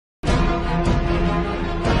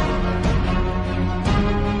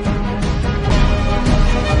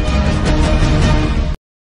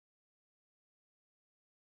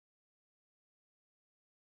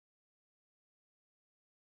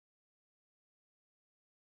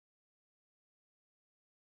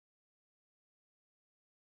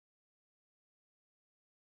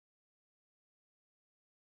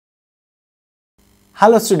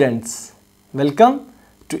Hello students, welcome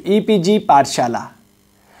to EPG Pathshala.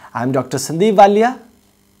 I am Dr. Sandeep Walia,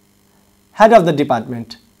 Head of the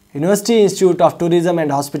Department, University Institute of Tourism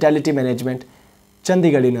and Hospitality Management,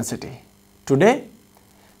 Chandigarh University. Today,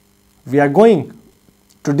 we are going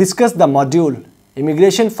to discuss the module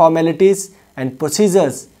Immigration Formalities and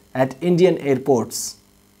Procedures at Indian Airports.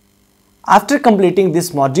 After completing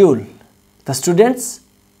this module, the students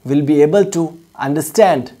will be able to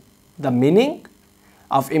understand the meaning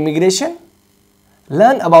of immigration,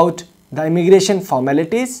 learn about the immigration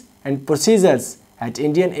formalities and procedures at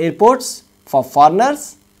Indian airports for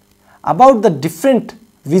foreigners, about the different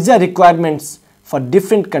visa requirements for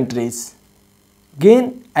different countries,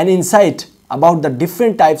 gain an insight about the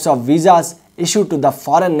different types of visas issued to the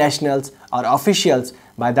foreign nationals or officials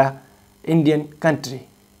by the Indian country.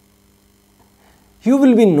 You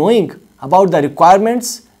will be knowing about the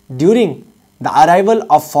requirements during the arrival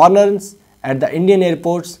of foreigners at the Indian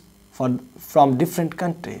airports from different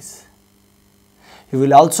countries. You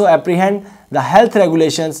will also apprehend the health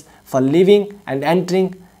regulations for leaving and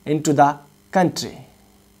entering into the country.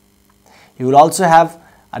 You will also have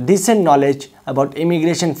a decent knowledge about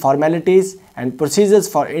immigration formalities and procedures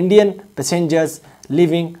for Indian passengers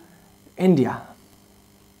leaving India.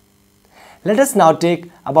 Let us now take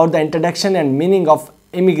about the introduction and meaning of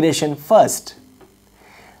immigration first.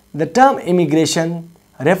 The term immigration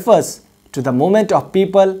refers to the movement of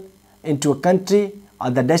people into a country or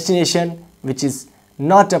the destination which is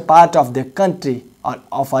not a part of their country or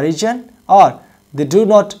of origin, or they do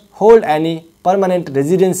not hold any permanent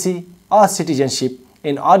residency or citizenship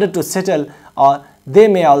in order to settle, or they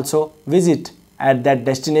may also visit at that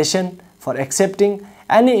destination for accepting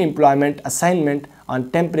any employment assignment on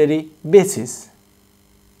temporary basis.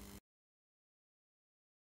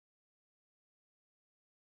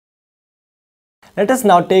 Let us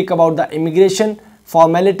now take about the immigration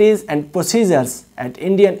formalities and procedures at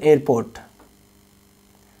Indian airport.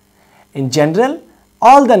 In general,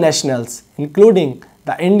 all the nationals, including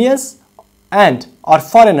the Indians and or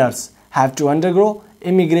foreigners, have to undergo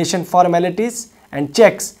immigration formalities and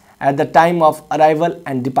checks at the time of arrival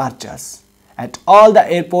and departures at all the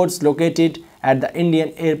airports located at the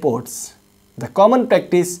Indian airports. The common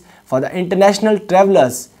practice for the international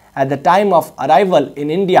travelers at the time of arrival in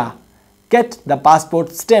India get the passport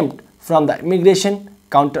stamped from the immigration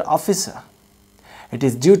counter officer. It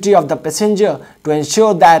is duty of the passenger to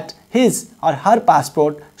ensure that his or her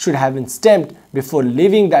passport should have been stamped before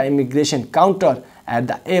leaving the immigration counter at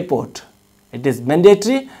the airport. It is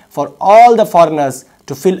mandatory for all the foreigners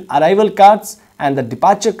to fill arrival cards and the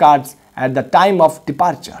departure cards at the time of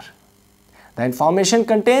departure. The information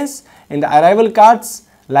contains in the arrival cards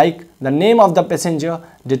like the name of the passenger,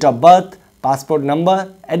 date of birth, passport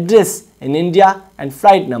number, address in India and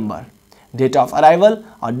flight number, date of arrival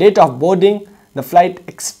or date of boarding the flight,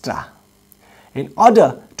 etc. In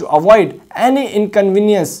order to avoid any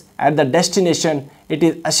inconvenience at the destination, it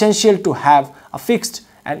is essential to have affixed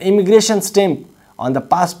an immigration stamp on the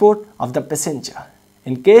passport of the passenger.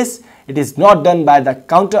 In case it is not done by the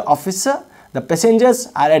counter officer, the passengers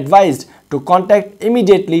are advised to contact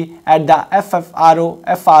immediately at the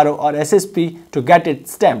FFRO, FRO or SSP to get it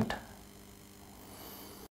stamped.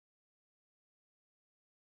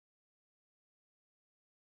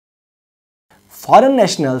 Foreign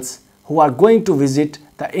nationals who are going to visit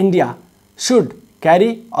the India should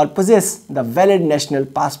carry or possess the valid national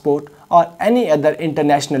passport or any other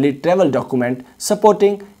internationally travel document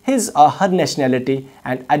supporting his or her nationality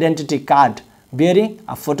and identity card bearing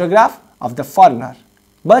a photograph of the foreigner.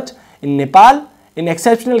 But in Nepal, in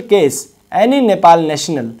exceptional case, any Nepal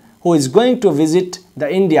national who is going to visit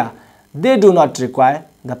the India, they do not require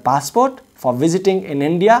the passport for visiting in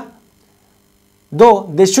India,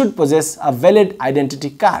 though they should possess a valid identity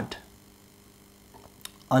card.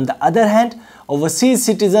 On the other hand, overseas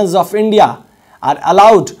citizens of India are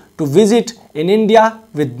allowed to visit in India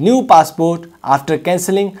with new passport after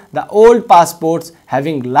cancelling the old passports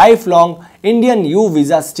having lifelong Indian U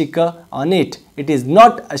visa sticker on it. It is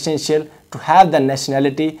not essential to have the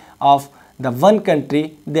nationality of the one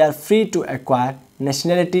country. They are free to acquire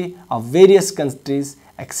nationality of various countries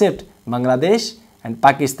except Bangladesh and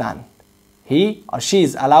Pakistan. He or she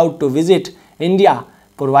is allowed to visit India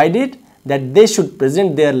provided that they should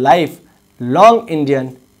present their lifelong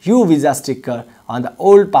Indian U visa sticker on the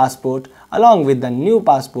old passport along with the new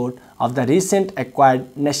passport of the recent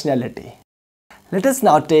acquired nationality. Let us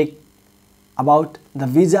now take about the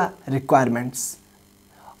visa requirements.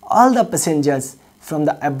 All the passengers from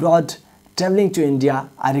the abroad traveling to India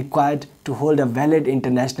are required to hold a valid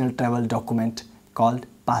international travel document called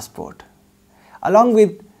passport, along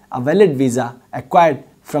with a valid visa acquired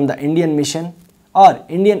from the Indian mission or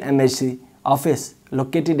Indian embassy office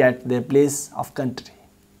located at their place of country.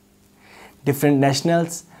 Different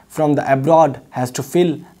nationals from the abroad has to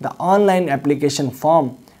fill the online application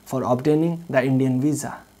form for obtaining the Indian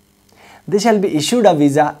visa. They shall be issued a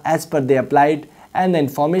visa as per they applied, and the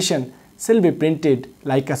information shall be printed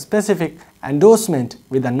like a specific endorsement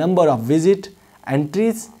with the number of visit.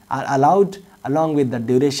 Entries are allowed along with the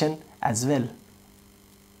duration as well.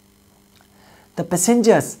 The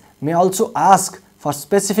passengers may also ask for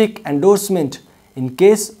specific endorsement. In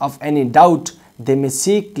case of any doubt, they may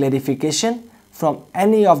seek clarification from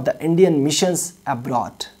any of the Indian missions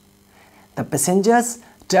abroad. The passengers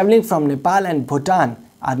travelling from Nepal and Bhutan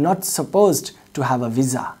are not supposed to have a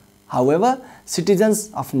visa. However,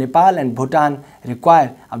 citizens of Nepal and Bhutan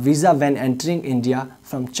require a visa when entering India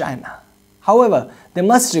from China. However, they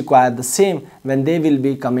must require the same when they will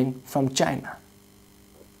be coming from China.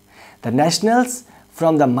 The nationals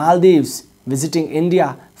from the Maldives visiting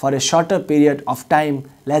India for a shorter period of time,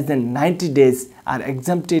 less than 90 days, are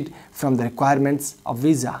exempted from the requirements of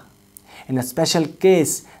visa. In a special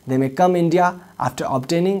case, they may come India after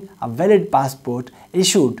obtaining a valid passport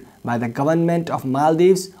issued by the government of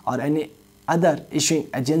Maldives or any other issuing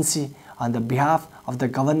agency on the behalf of the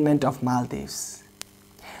government of Maldives.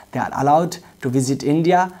 They are allowed to visit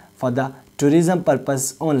India for the tourism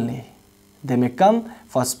purpose only. They may come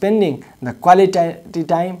for spending the quality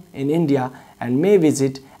time in India and may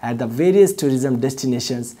visit at the various tourism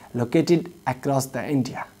destinations located across the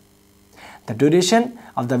India. The duration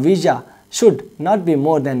of the visa should not be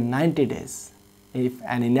more than 90 days. If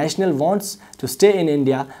any national wants to stay in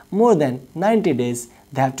India more than 90 days,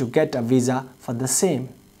 they have to get a visa for the same.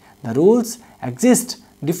 The rules exist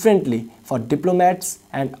differently for diplomats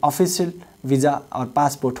and official visa or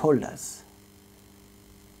passport holders.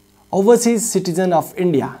 Overseas citizens of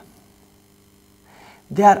India.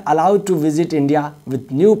 They are allowed to visit India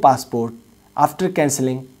with new passport after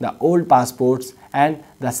cancelling the old passports, and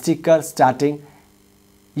the sticker starting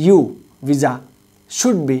U visa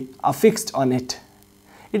should be affixed on it.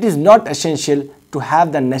 It is not essential to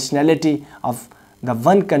have the nationality of the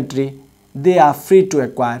one country. They are free to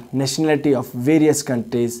acquire nationality of various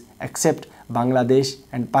countries except Bangladesh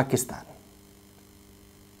and Pakistan.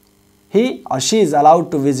 He or she is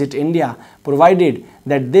allowed to visit India provided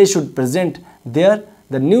that they should present there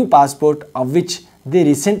the new passport of which they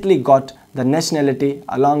recently got the nationality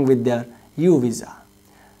along with their U visa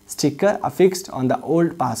sticker affixed on the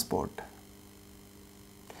old passport.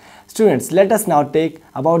 Students, let us now take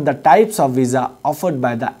about the types of visa offered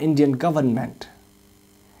by the Indian government.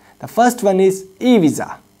 The first one is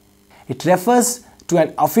e-visa. It refers to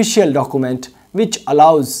an official document which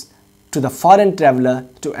allows to the foreign traveller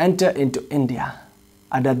to enter into India.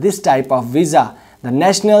 Under this type of visa, the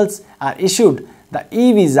nationals are issued the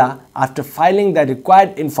e-visa after filing the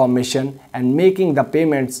required information and making the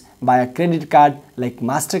payments by a credit card like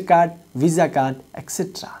MasterCard, Visa card,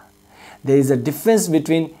 etc. There is a difference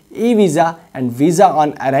between e-visa and visa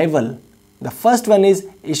on arrival. The first one is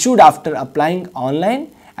issued after applying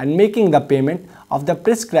online and making the payment of the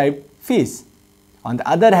prescribed fees. On the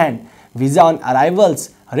other hand, visa on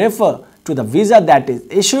arrivals refer to the visa that is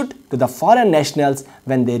issued to the foreign nationals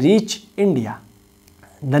when they reach India.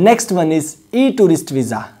 The next one is e-tourist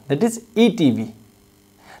visa, that is ETV.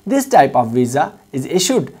 This type of visa is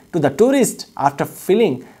issued to the tourist after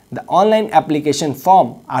filling the online application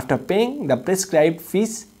form after paying the prescribed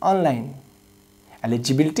fees online.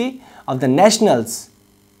 Eligibility of the nationals.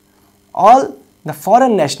 All the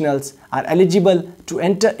foreign nationals are eligible to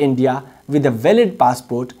enter India with a valid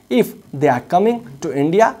passport if they are coming to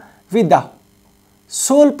India with the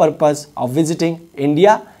sole purpose of visiting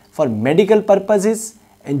India for medical purposes,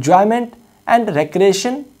 enjoyment and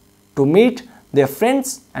recreation, to meet their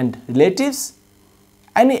friends and relatives,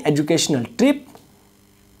 any educational trip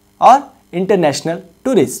or international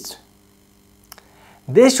tourist.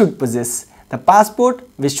 They should possess the passport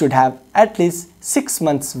which should have at least 6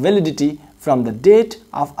 months validity from the date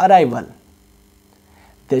of arrival.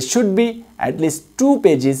 There should be at least 2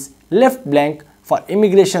 pages left blank for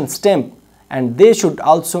immigration stamp, and they should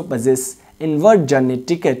also possess inward journey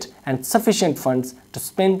ticket and sufficient funds to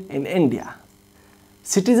spend in India.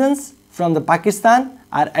 Citizens from the Pakistan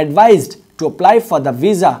are advised to apply for the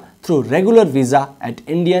visa through regular visa at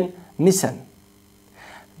Indian mission.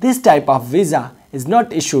 This type of visa is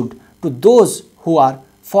not issued to those who are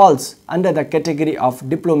falls under the category of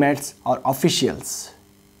diplomats or officials.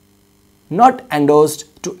 Not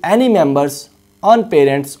endorsed to any members on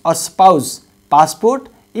parents or spouse passport,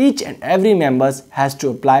 each and every member has to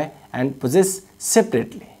apply and possess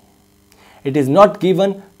separately. it is not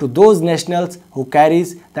given to those nationals who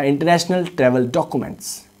carries the international travel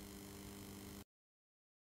documents.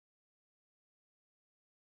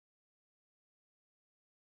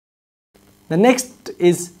 The next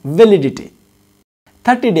is validity.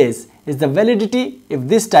 30 days is the validity if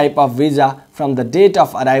this type of visa from the date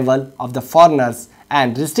of arrival of the foreigners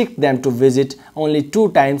and restrict them to visit only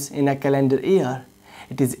 2 times in a calendar year.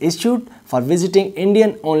 It is issued for visiting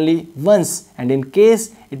Indian only once, and in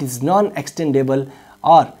case it is non-extendable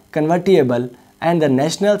or convertible and the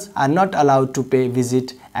nationals are not allowed to pay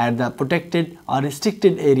visit at the protected or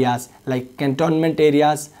restricted areas like cantonment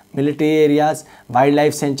areas, military areas,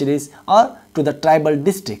 wildlife sanctuaries or to the tribal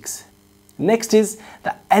districts. Next is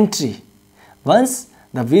the entry. Once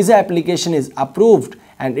the visa application is approved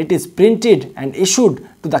and it is printed and issued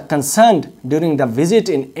to the concerned during the visit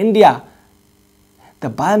in India, the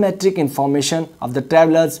biometric information of the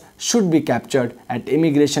travelers should be captured at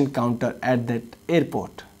immigration counter at that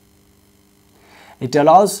airport. It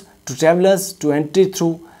allows to travelers to enter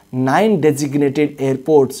through 9 designated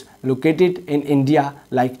airports located in India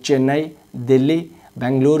like Chennai, Delhi,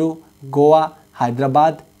 Bengaluru, Goa,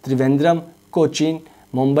 Hyderabad, Trivandrum, Cochin,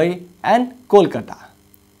 Mumbai and Kolkata.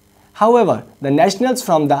 However, the nationals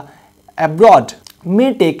from the abroad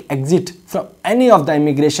may take exit from any of the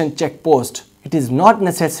immigration checkposts. It is not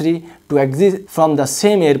necessary to exit from the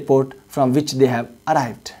same airport from which they have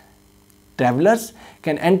arrived. Travelers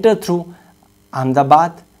can enter through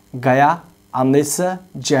Ahmedabad, Gaya, Amritsar,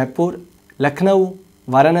 Jaipur, Lucknow,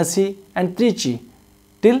 Varanasi and Trichy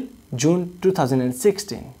till June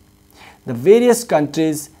 2016. The various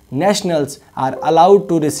countries' nationals are allowed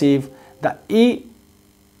to receive the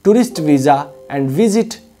e-tourist visa and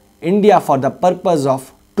visit India for the purpose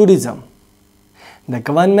of tourism. The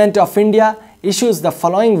Government of India issues the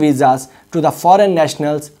following visas to the foreign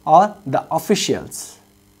nationals or the officials.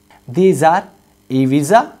 These are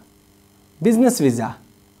e-visa, business visa,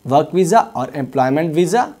 work visa or employment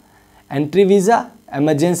visa, entry visa,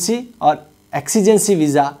 emergency or exigency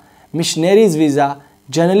visa, missionaries visa,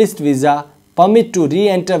 journalist visa, permit to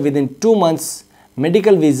re-enter within 2 months,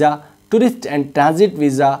 medical visa, tourist and transit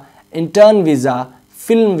visa, intern visa,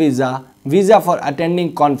 film visa, visa for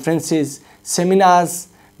attending conferences, seminars,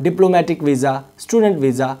 diplomatic visa, student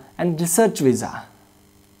visa and research visa.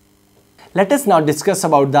 Let us now discuss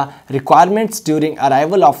about the requirements during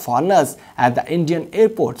arrival of foreigners at the Indian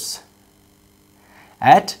airports.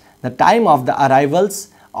 At the time of the arrivals,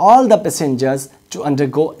 all the passengers to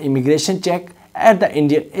undergo immigration check at the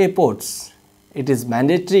Indian airports. It is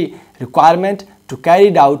mandatory requirement to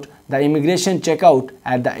carry out the immigration checkout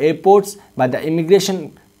at the airports by the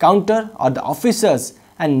immigration counter or the officers,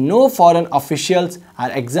 and no foreign officials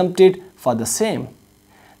are exempted for the same.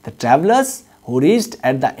 The travelers who reached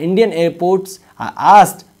at the Indian airports are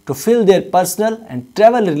asked to fill their personal and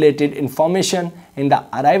travel related information in the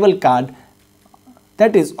arrival card,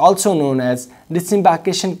 that is also known as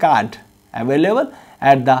disembarkation card, available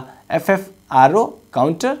at the FFRO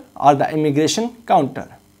counter or the immigration counter.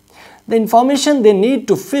 The information they need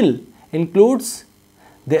to fill includes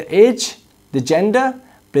their age, the gender,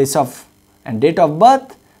 place of and date of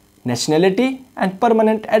birth, nationality and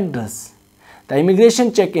permanent address. The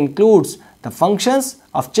immigration check includes the functions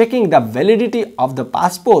of checking the validity of the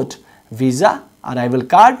passport, visa, arrival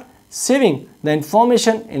card, saving the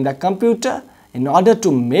information in the computer in order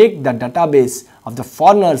to make the database of the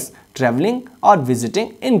foreigners travelling or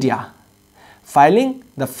visiting India, filing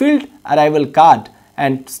the filled arrival card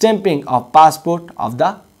and stamping of passport of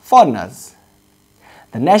the foreigners.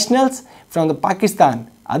 The nationals from the Pakistan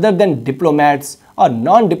other than diplomats or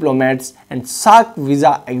non-diplomats and SAARC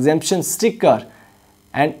visa exemption sticker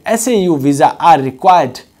and SAU visa are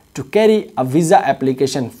required to carry a visa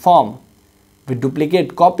application form with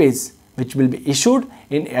duplicate copies which will be issued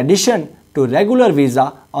in addition to regular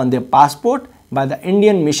visa on their passport by the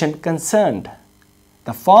Indian mission concerned.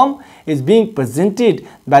 The form is being presented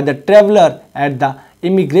by the traveller at the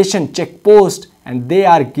immigration check post and they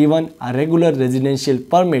are given a regular residential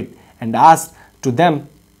permit and asked to them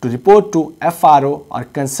to report to FRO or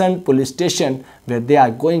concerned police station where they are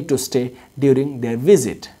going to stay during their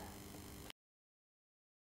visit.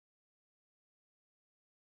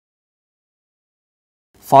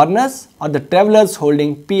 Foreigners or the travellers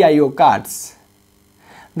holding PIO cards.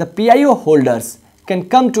 The PIO holders can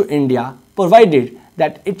come to India provided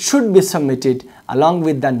that it should be submitted along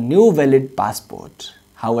with the new valid passport.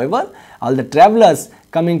 However, all the travellers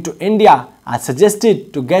coming to India are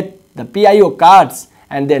suggested to get the PIO cards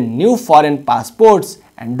and their new foreign passports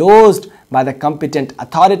endorsed by the competent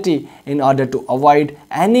authority in order to avoid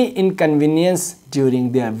any inconvenience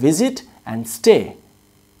during their visit and stay.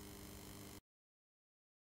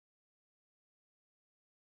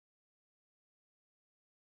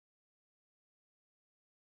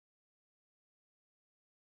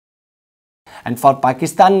 And for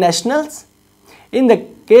Pakistan nationals, in the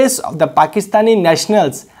case of the Pakistani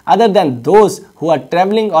nationals, other than those who are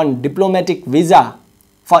travelling on diplomatic visa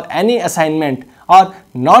for any assignment or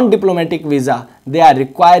non-diplomatic visa, they are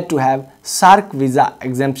required to have SAARC visa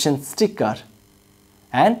exemption sticker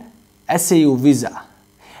and SAU visa,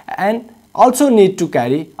 and also need to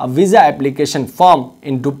carry a visa application form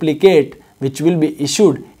in duplicate, which will be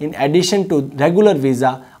issued in addition to regular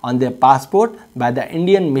visa on their passport by the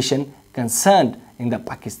Indian mission concerned in the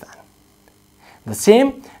Pakistan. The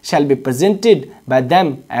same shall be presented by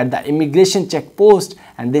them at the immigration checkpost,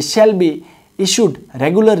 and they shall be issued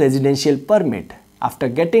regular residential permit. After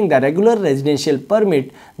getting the regular residential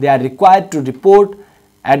permit, they are required to report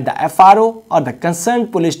at the FRO or the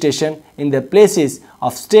concerned police station in their places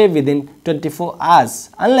of stay within 24 hours,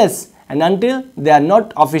 unless and until they are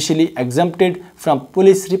not officially exempted from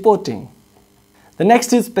police reporting. The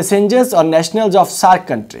next is passengers or nationals of SAARC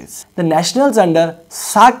countries. The nationals under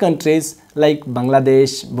SAARC countries like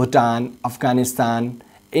Bangladesh, Bhutan, Afghanistan,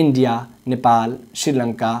 India, Nepal, Sri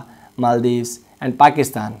Lanka, Maldives and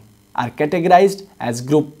Pakistan are categorized as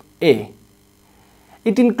Group A.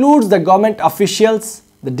 It includes the government officials,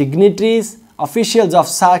 the dignitaries, officials of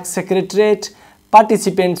SAARC Secretariat,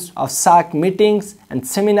 participants of SAARC meetings and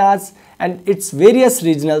seminars and its various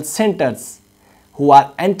regional centers who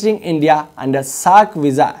are entering India under SAARC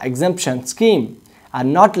visa exemption scheme are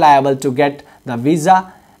not liable to get the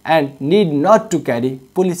visa and need not to carry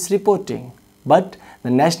police reporting. But the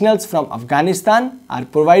nationals from Afghanistan are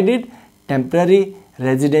provided temporary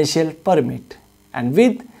residential permit, and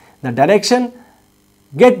with the direction,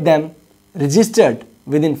 get them registered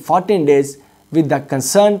within 14 days with the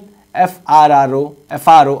concerned FRO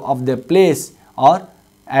of their place or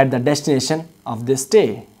at the destination of their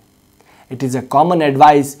stay. It is a common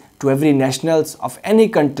advice to every nationals of any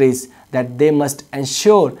countries that they must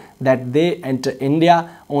ensure that they enter India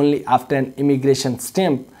only after an immigration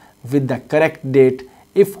stamp with the correct date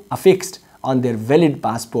if affixed on their valid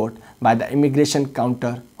passport by the immigration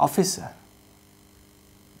counter officer.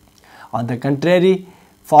 On the contrary,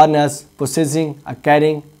 foreigners possessing or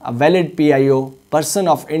carrying a valid PIO, person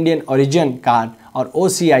of Indian origin card, or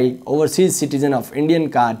OCI, overseas citizen of Indian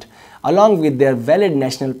card, along with their valid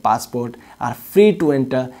national passport are free to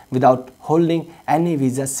enter without holding any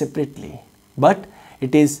visa separately. But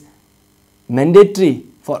it is mandatory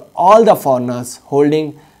for all the foreigners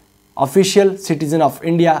holding official citizen of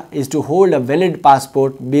India is to hold a valid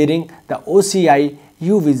passport bearing the OCI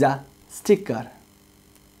U visa sticker.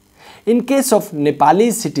 In case of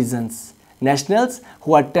Nepalese citizens, nationals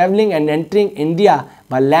who are travelling and entering India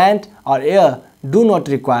by land or air do not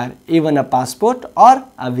require even a passport or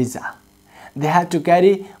a visa. They have to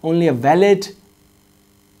carry only a valid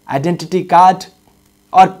identity card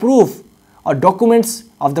or proof or documents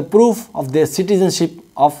of the proof of their citizenship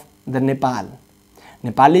of the Nepal.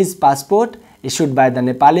 Nepalese passport issued by the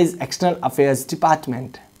Nepalese External Affairs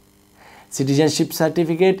Department. Citizenship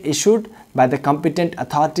certificate issued by the competent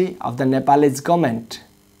authority of the Nepalese government.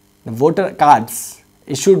 The voter cards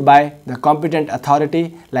issued by the competent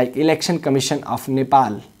authority like Election Commission of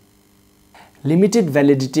Nepal. Limited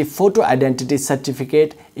validity photo identity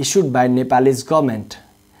certificate issued by Nepalese government.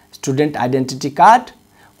 Student identity card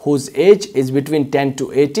whose age is between 10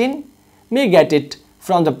 to 18 may get it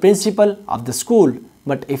from the principal of the school,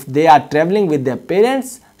 but if they are travelling with their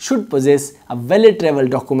parents should possess a valid travel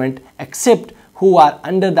document except who are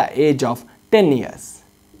under the age of 10 years.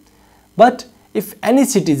 But if any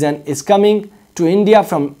citizen is coming to India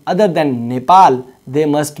from other than Nepal, they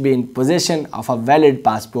must be in possession of a valid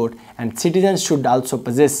passport, and citizens should also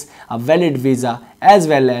possess a valid visa as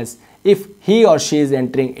well as if he or she is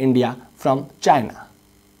entering India from China.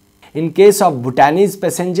 In case of Bhutanese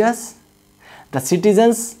passengers, the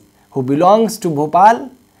citizens who belongs to Bhopal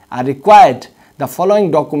are required the following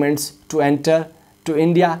documents to enter to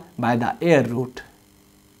India by the air route.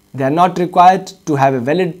 They are not required to have a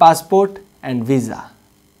valid passport and visa.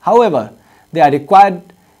 However, they are required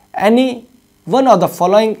any one of the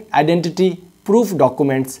following identity proof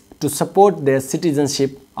documents to support their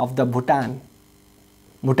citizenship of the Bhutan.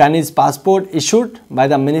 Bhutanese passport issued by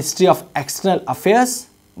the Ministry of External Affairs,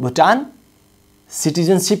 Bhutan.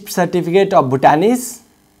 Citizenship certificate of Bhutanese.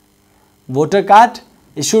 Voter card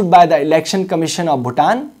issued by the Election Commission of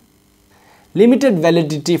Bhutan. Limited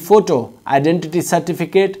validity photo identity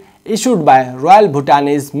certificate issued by Royal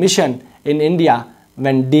Bhutanese Mission in India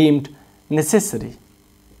when deemed necessary.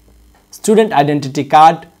 Student identity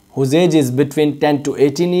card whose age is between 10 to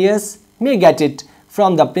 18 years may get it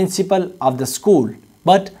from the principal of the school,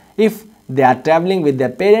 but if they are travelling with their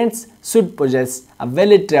parents should possess a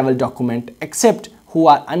valid travel document except who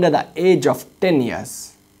are under the age of 10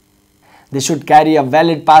 years. They should carry a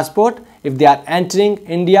valid passport if they are entering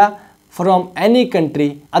India from any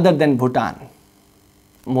country other than Bhutan.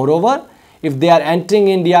 Moreover, if they are entering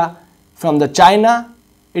India from the China,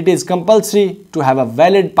 it is compulsory to have a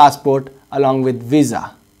valid passport along with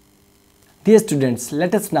visa. Dear students,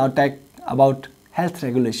 let us now talk about health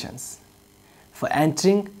regulations. For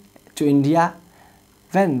entering to India,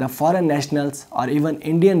 when the foreign nationals or even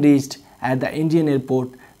Indian reached at the Indian airport,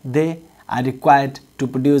 they are required to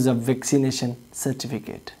produce a vaccination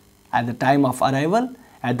certificate. At the time of arrival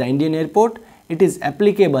at the Indian airport, it is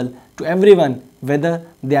applicable to everyone whether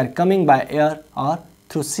they are coming by air or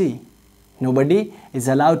through sea. Nobody is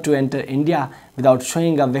allowed to enter India without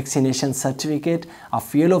showing a vaccination certificate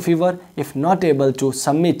of yellow fever. If not able to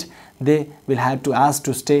submit, they will have to ask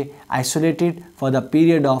to stay isolated for the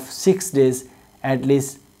period of 6 days at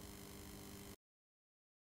least.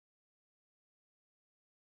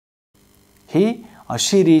 He or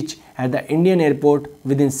she reach at the Indian airport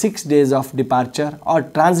within 6 days of departure or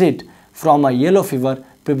transit from a yellow fever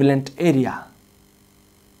prevalent area.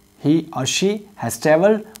 He or she has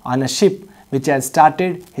travelled on a ship which has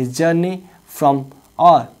started his journey from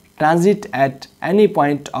or transit at any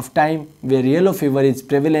point of time where yellow fever is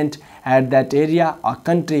prevalent at that area or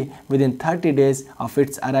country within 30 days of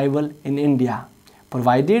its arrival in India,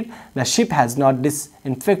 provided the ship has not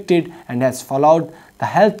disinfected and has followed the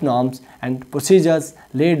health norms and procedures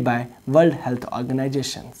laid by World Health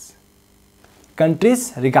Organizations.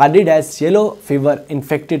 Countries regarded as yellow fever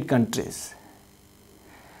infected countries.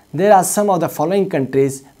 There are some of the following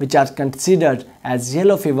countries which are considered as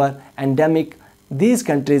yellow fever endemic. These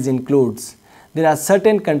countries includes, there are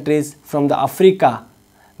certain countries from the Africa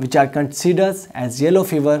which are considered as yellow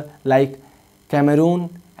fever like Cameroon,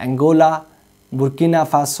 Angola, Burkina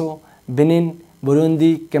Faso, Benin,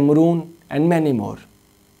 Burundi, Cameroon and many more.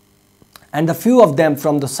 And a few of them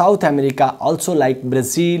from the South America also like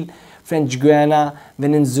Brazil, French Guiana,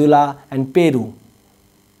 Venezuela and Peru.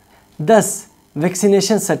 Thus,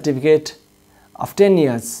 vaccination certificate of 10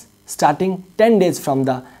 years starting 10 days from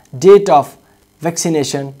the date of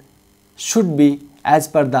vaccination should be as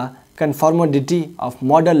per the conformity of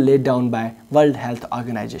model laid down by World Health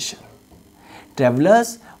Organization.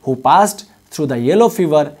 Travelers who passed through the yellow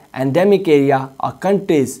fever endemic area or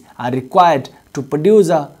countries are required to produce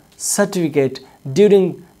a certificate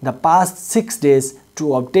during the past 6 days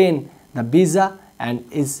to obtain the visa and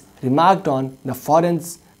is remarked on the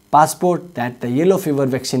foreign's passport that the yellow fever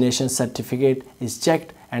vaccination certificate is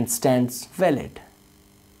checked and stands valid.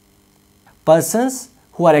 Persons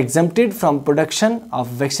who are exempted from production of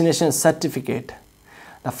vaccination certificate.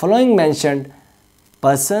 The following mentioned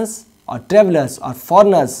persons or travelers or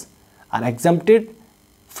foreigners are exempted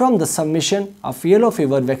from the submission of yellow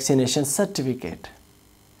fever vaccination certificate.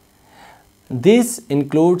 This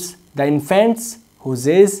includes the infants whose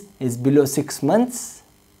age is below 6 months,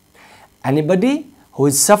 anybody who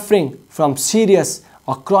is suffering from serious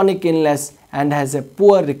or chronic illness and has a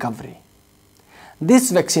poor recovery.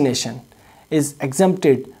 This vaccination is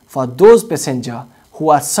exempted for those passengers who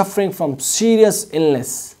are suffering from serious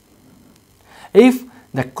illness. If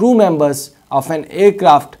the crew members of an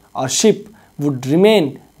aircraft or ship would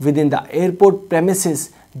remain within the airport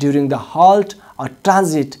premises during the halt or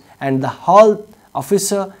transit and the halt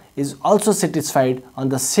officer is also satisfied on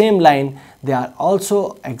the same line, they are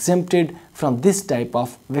also exempted from this type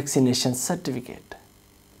of vaccination certificate.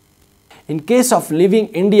 In case of leaving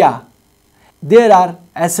India, there are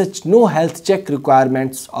as such no health check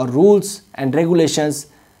requirements or rules and regulations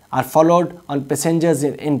are followed on passengers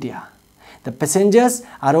in India. The passengers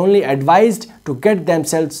are only advised to get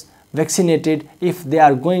themselves vaccinated if they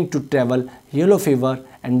are going to travel yellow fever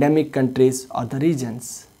endemic countries or the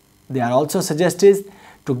regions. They are also suggested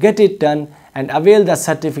to get it done and avail the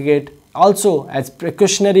certificate also as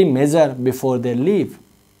precautionary measure before they leave.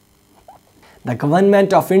 The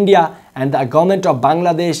government of India and the government of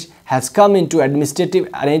Bangladesh has come into administrative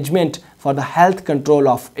arrangement for the health control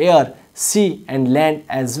of air, sea and land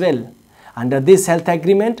as well. Under this health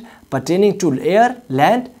agreement pertaining to air,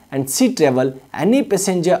 land and sea travel, any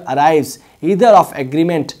passenger arrives either of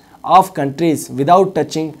agreement of countries without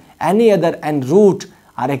touching any other en route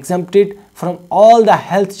are exempted from all the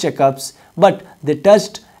health checkups, but they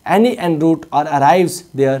touched any en route or arrives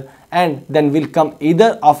there and then will come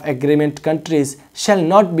either of agreement countries shall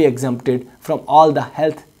not be exempted from all the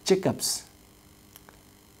health checkups.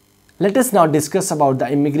 Let us now discuss about the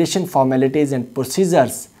immigration formalities and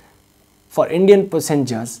procedures for Indian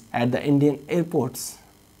passengers at the Indian airports.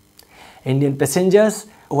 Indian passengers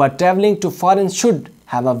who are travelling to foreign should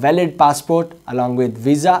have a valid passport along with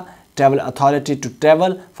visa travel authority to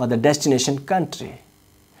travel for the destination country.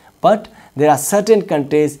 But there are certain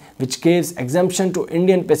countries which gives exemption to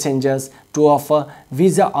Indian passengers to offer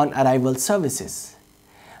visa on arrival services.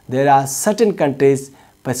 There are certain countries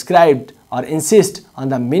prescribed or insist on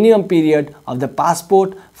the minimum period of the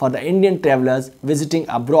passport for the Indian travelers visiting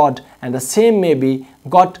abroad, and the same may be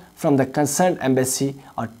got from the concerned embassy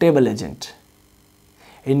or travel agent.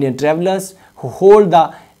 Indian travelers who hold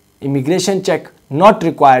the immigration check not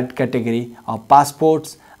required category of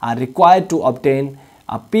passports are required to obtain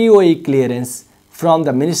a POE clearance from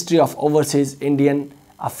the Ministry of Overseas Indian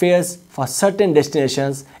Affairs for certain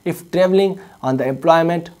destinations if travelling on the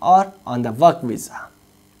employment or on the work visa.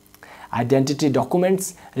 Identity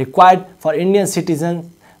documents required for Indian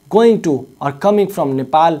citizens going to or coming from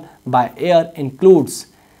Nepal by air includes: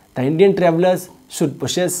 the Indian travellers should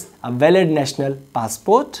possess a valid national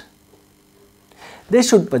passport. They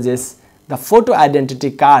should possess the photo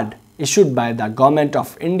identity card issued by the Government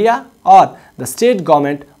of India or the state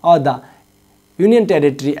government or the Union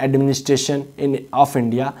Territory Administration of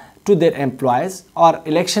India to their employees, or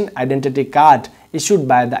election identity card issued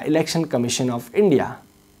by the Election Commission of India.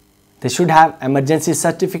 They should have emergency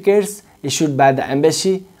certificates issued by the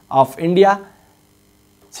Embassy of India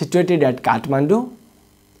situated at Kathmandu,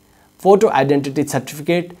 photo identity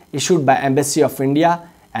certificate issued by Embassy of India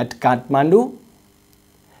at Kathmandu.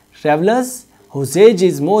 Travelers whose age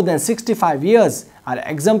is more than 65 years are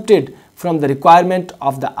exempted from the requirement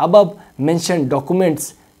of the above mentioned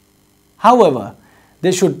documents. However,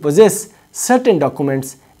 they should possess certain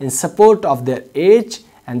documents in support of their age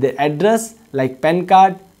and their address like PAN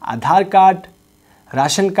card, Aadhaar card,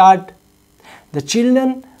 ration card. The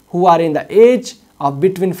children who are in the age of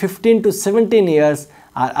between 15 to 17 years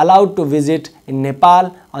are allowed to visit in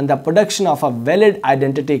Nepal on the production of a valid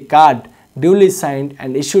identity card duly signed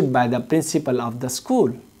and issued by the principal of the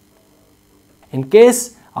school. In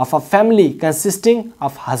case of a family consisting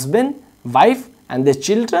of husband, wife and their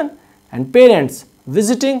children and parents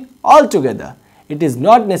visiting all together, it is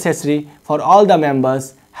not necessary for all the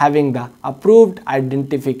members having the approved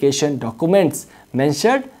identification documents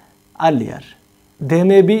mentioned earlier. There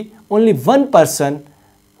may be only one person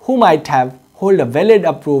who might hold a valid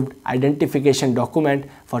approved identification document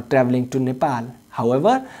for travelling to Nepal.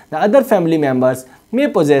 However, the other family members may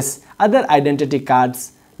possess other identity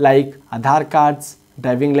cards like Aadhaar cards,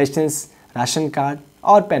 driving license, ration card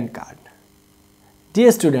or PAN card.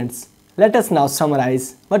 Dear students, let us now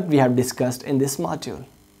summarize what we have discussed in this module.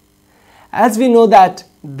 As we know that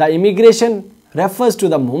the immigration refers to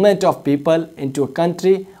the movement of people into a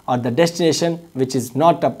country or the destination which is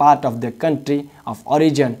not a part of their country of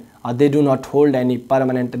origin, or they do not hold any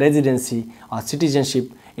permanent residency or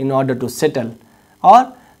citizenship in order to settle,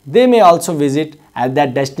 or they may also visit at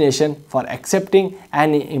that destination for accepting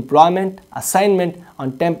any employment assignment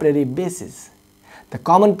on temporary basis. The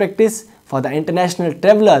common practice for the international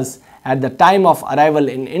travelers at the time of arrival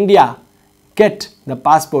in India get the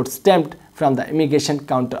passport stamped from the immigration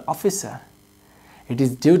counter officer. It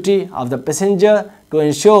is duty of the passenger to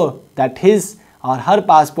ensure that his or her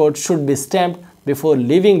passport should be stamped before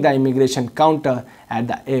leaving the immigration counter at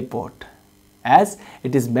the airport, as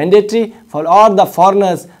it is mandatory for all the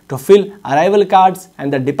foreigners to fill arrival cards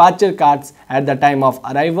and the departure cards at the time of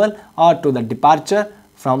arrival or to the departure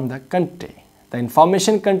from the country. The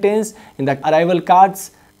information contains in the arrival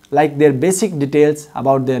cards like their basic details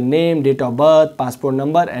about their name, date of birth, passport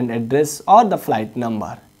number and address or the flight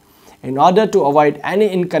number. In order to avoid any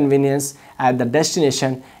inconvenience at the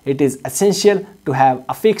destination, it is essential to have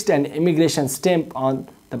affixed an immigration stamp on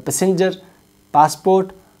the passenger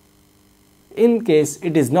passport. In case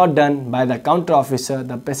it is not done by the counter officer,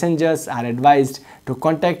 the passengers are advised to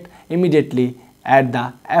contact immediately at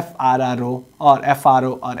the FRRO or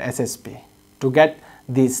FRO or SSP to get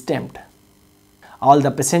these stamped. All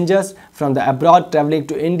the passengers from the abroad travelling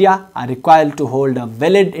to India are required to hold a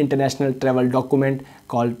valid international travel document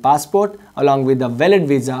called passport along with a valid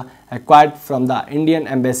visa acquired from the Indian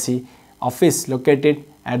Embassy office located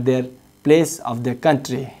at their place of their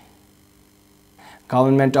country.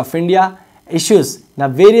 Government of India issues the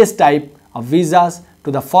various type of visas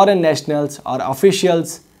to the foreign nationals or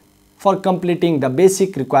officials for completing the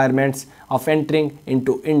basic requirements of entering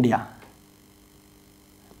into India.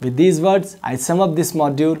 With these words, I sum up this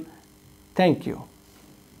module. Thank you.